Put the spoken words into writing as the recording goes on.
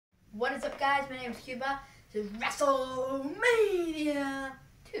What is up, guys? My name is Cuba. This is WrestleMania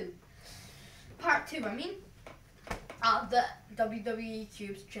 2. Part 2, I mean, of the WWE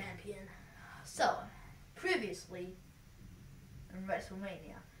Cubes Champion. So, previously, in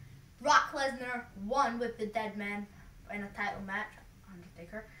WrestleMania, Brock Lesnar won with the Dead Man in a title match,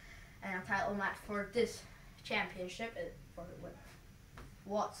 Undertaker, and a title match for this championship, for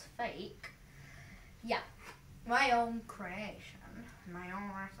what's fake. Yeah, my own creation. My own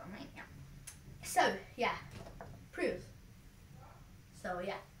WrestleMania. So, yeah. Proof. So,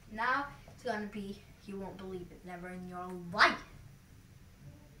 yeah. Now, it's gonna be, you won't believe it, never in your life.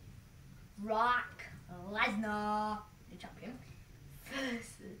 Brock Lesnar, the champion,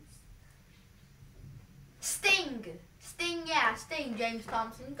 versus Sting. Sting. James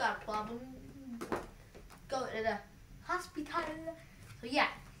Thompson got a problem. Go to the hospital. So, yeah.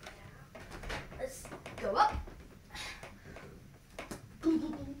 Let's go up. Come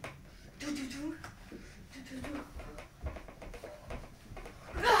on.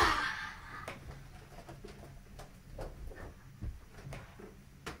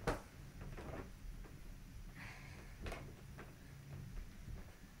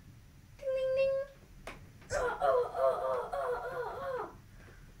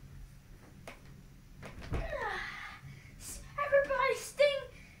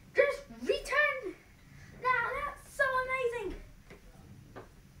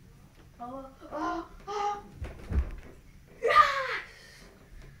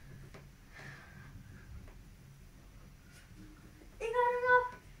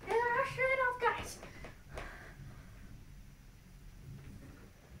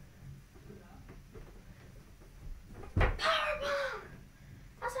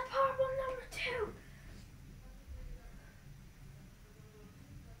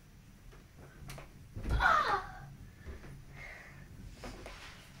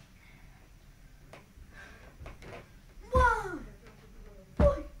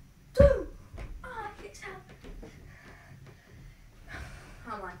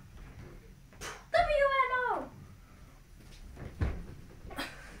 WNO!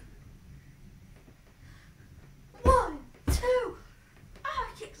 One, two. Oh,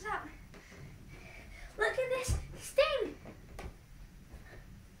 he kicks out. Look at this. Sting.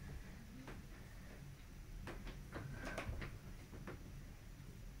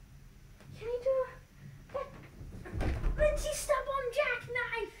 Can he do a Lindsay stub-on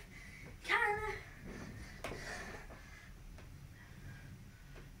jackknife? Kinda.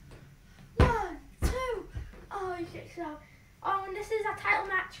 So, oh, and this is a title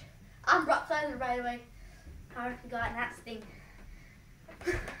match. I'm Brock Lesnar, by the way. I forgot that Sting.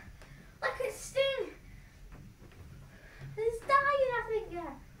 Look at Sting. He's dying, I think,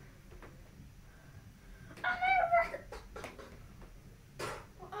 yeah.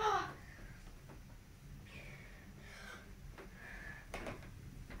 Oh.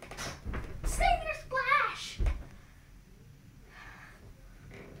 Stinger splash.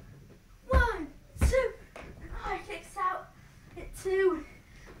 1, 2. Kicks out at 2.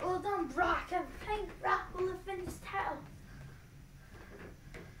 Well done, Brock. I think Brock will have finished title.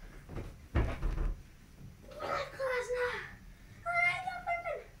 Brock Lesnar.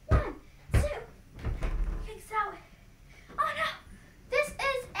 One, two. Kicks out. Oh no! This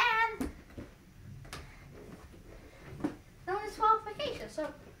is an disqualification.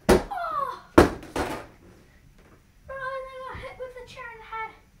 So, oh! Brock Lesnar got hit with a chair in the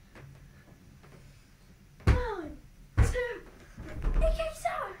head. He kicks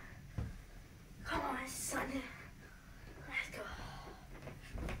out. Come on, son. Let's go.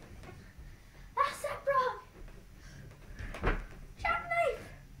 That's it, bro. Jackknife.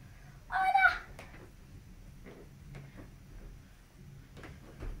 Oh, no.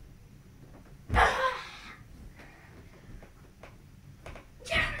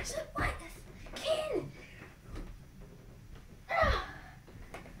 Jefferson, what the king?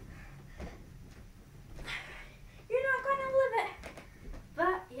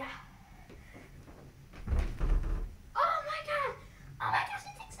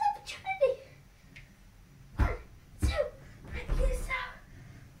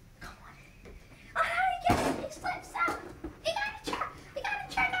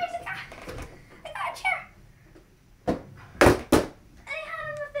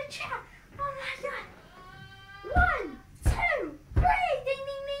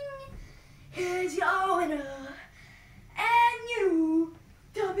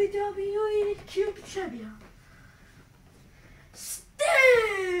 WWE Cube Champion,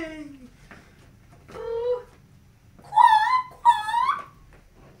 Sting! Ooh. Quack, quack.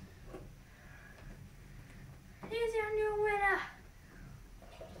 Here's your new winner.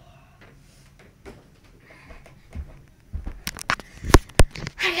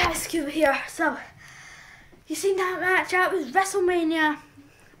 Yeah, Scuba here. So, you seen that match? That was WrestleMania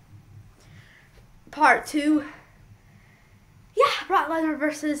Part 2. Yeah, Brock Lesnar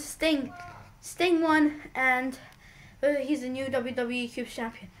versus Sting. Sting won, and he's the new WWE Cubes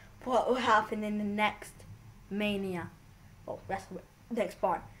champion. What will happen in the next Mania? Oh, next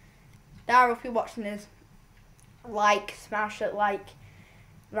part. Daryl, if you're watching this, like, smash it, like,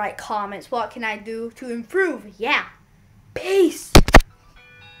 write comments. What can I do to improve? Yeah. Peace.